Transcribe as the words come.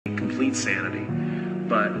complete sanity.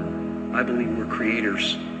 But I believe we're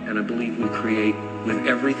creators, and I believe we create with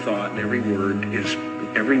every thought and every word.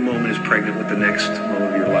 Every moment is pregnant with the next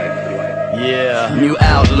moment of your life. Yeah, new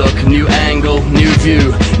outlook, new angle, new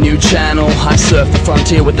view, new channel. I surf the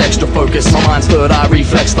frontier with extra focus. My mind's third eye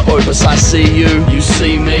reflex the opus. I see you, you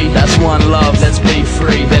see me. That's one love, let's be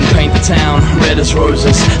free. Then paint the town red as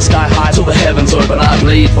roses. Sky high till the heavens open. I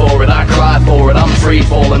bleed for it, I cry for it. I'm free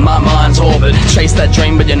falling, my mind's orbit. Chase that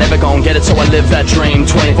dream, but you're never gonna get it, so I live that dream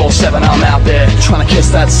 24/7. I'm out there trying to kiss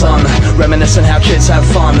that sun, reminiscing how kids have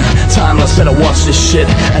fun. Timeless, better watch this shit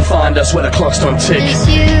and find us where the clocks don't tick.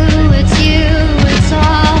 It's you, it's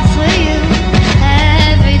all for you.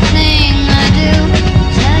 Everything I do,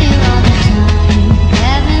 tell you all the time.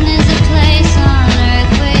 Heaven is a place on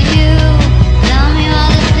earth with you. Tell me all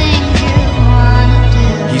the things you wanna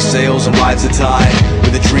do. He sails and rides the tide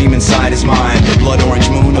with a dream inside his mind. The blood orange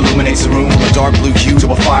moon illuminates the room from a dark blue hue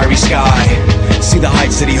to a fiery sky. See the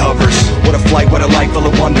heights that he hovers. What a flight, what a life full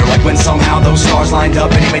of wonder. Like when somehow those stars lined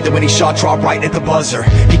up and he made the winning shot drop right at the buzzer.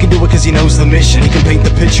 He can do it cause he knows the mission. He can paint the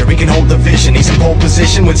picture, he can hold the vision. He's in pole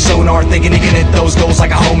position with sonar, thinking he can hit those goals like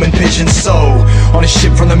a homing pigeon. So, on a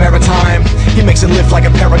ship from the maritime, he makes it lift like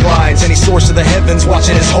a paraglides. And he soars to the heavens,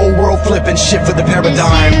 watching his whole world flip and shift with the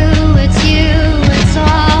paradigm. It's you, it's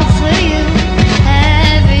all for you.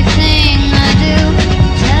 Everything I do,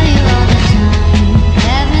 tell you all the time.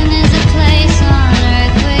 Heaven is a place on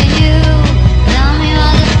earth with you. Tell me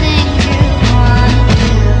all the things you wanna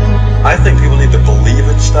do. I think people need to believe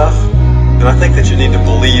in stuff, and I think that you need to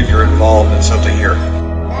believe you're involved in something here.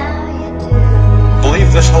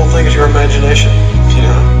 Believe this whole thing is your imagination, you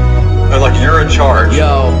know? And like you're in charge.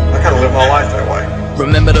 Yo, I kind of live my life that way.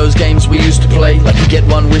 remember those games we used to play? Like you get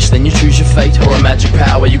one wish, then you choose your fate, or a magic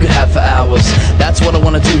power you could have for hours. That's what I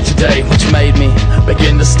want to do today, which made me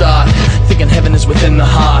begin to start thinking heaven is within the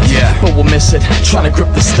heart. Yeah. But we'll miss it, trying to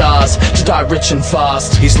grip the stars, to die rich and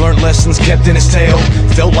fast. He's learned lessons kept in his tail,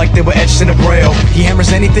 felt like they were etched in a braille. He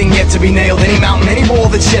hammers anything yet to be nailed, any mountain, any wall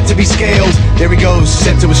that's yet to be scaled. There he goes,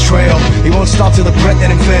 set to his trail. He won't stop till the breath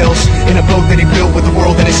that him fails. In a boat that he built with the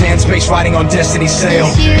world in his hands, space riding on destiny's sail.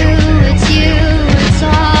 It's you, it's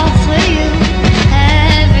all for you.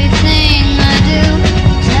 Everything I do,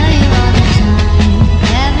 tell you all the time.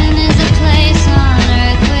 Heaven is a place on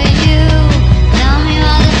earth with you. Tell me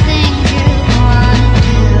all the things you wanna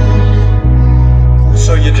do.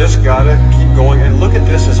 So you just gotta keep going and look at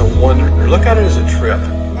this as a wonder. Look at it as a trip.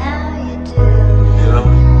 Now you do. You know?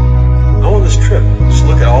 Go on this trip. Just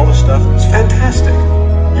look at all the stuff. It's fantastic.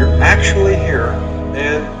 You're actually here,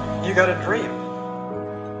 and you got a dream.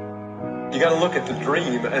 You got to look at the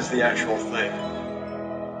dream as the actual thing.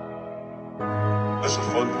 That's the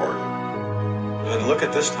fun part. And look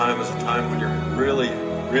at this time as a time when you're really,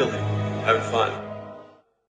 really having fun.